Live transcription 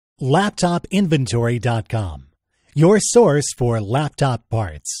LaptopInventory.com, your source for laptop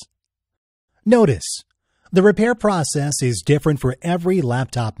parts. Notice, the repair process is different for every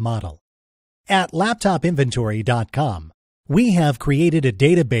laptop model. At LaptopInventory.com, we have created a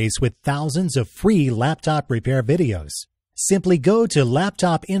database with thousands of free laptop repair videos. Simply go to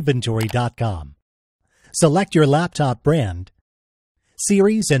LaptopInventory.com. Select your laptop brand,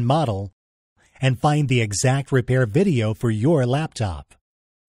 series and model, and find the exact repair video for your laptop.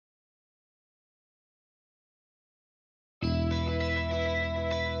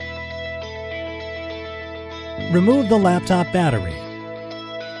 Remove the laptop battery.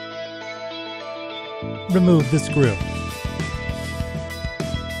 Remove the screw.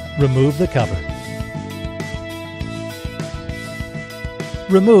 Remove the cover.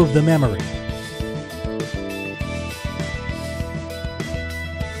 Remove the memory.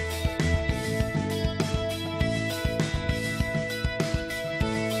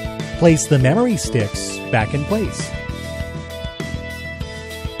 Place the memory sticks back in place.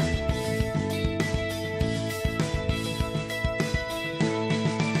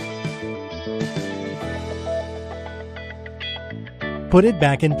 Put it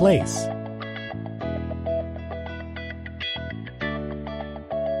back in place.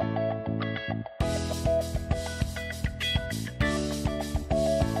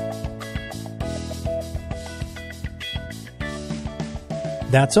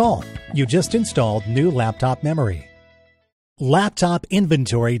 That's all. You just installed new laptop memory.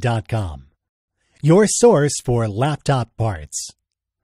 LaptopInventory.com, your source for laptop parts.